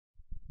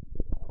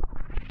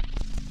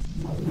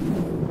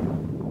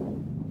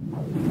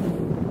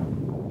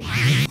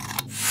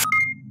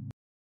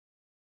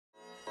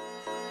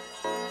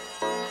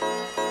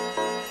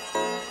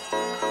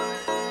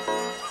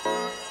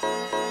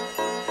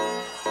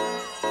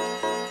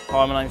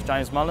Hi, my name's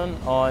James Mullen.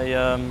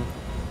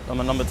 I'm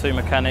a number 2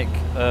 mechanic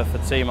for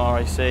Team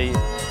RAC.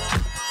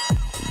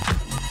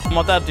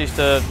 My dad used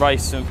to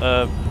race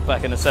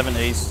back in the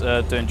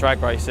 70s doing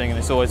drag racing,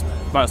 and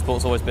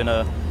motorsport's always been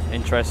an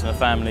interest and a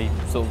family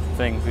sort of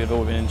thing. We've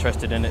always been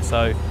interested in it,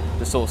 so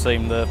it sort of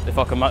seemed that if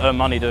I could earn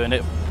money doing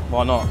it,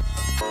 why not?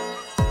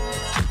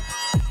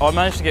 I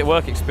managed to get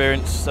work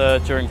experience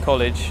during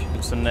college,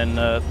 and then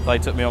they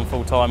took me on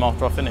full time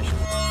after I finished.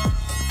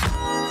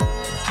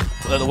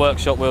 At the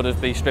workshop we'll just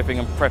be stripping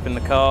and prepping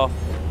the car.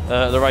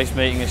 The race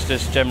meeting is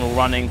just general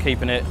running,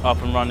 keeping it up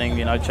and running,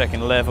 you know,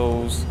 checking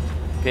levels,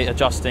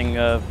 adjusting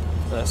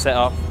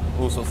setup,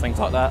 all sorts of things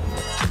like that.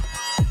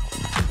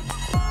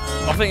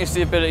 I think it's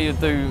the ability to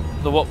do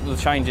the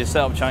changes,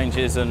 setup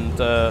changes, and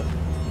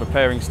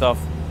repairing stuff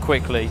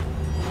quickly,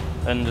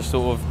 and just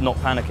sort of not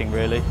panicking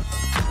really.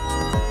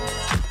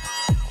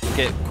 You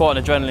get quite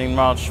an adrenaline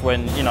rush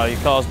when your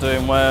car's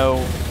doing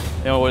well.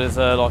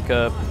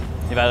 There's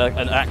you've had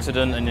an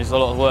accident and there's a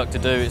lot of work to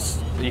do.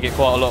 You get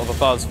quite a lot of a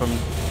buzz from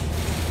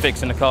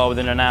fixing the car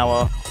within an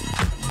hour.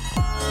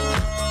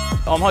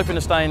 I'm hoping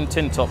to stay in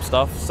tin top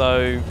stuff,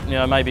 so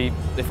maybe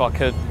if I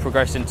could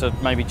progress into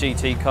maybe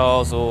GT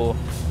cars or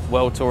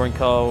world touring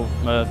car,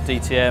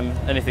 DTM,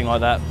 anything like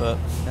that. But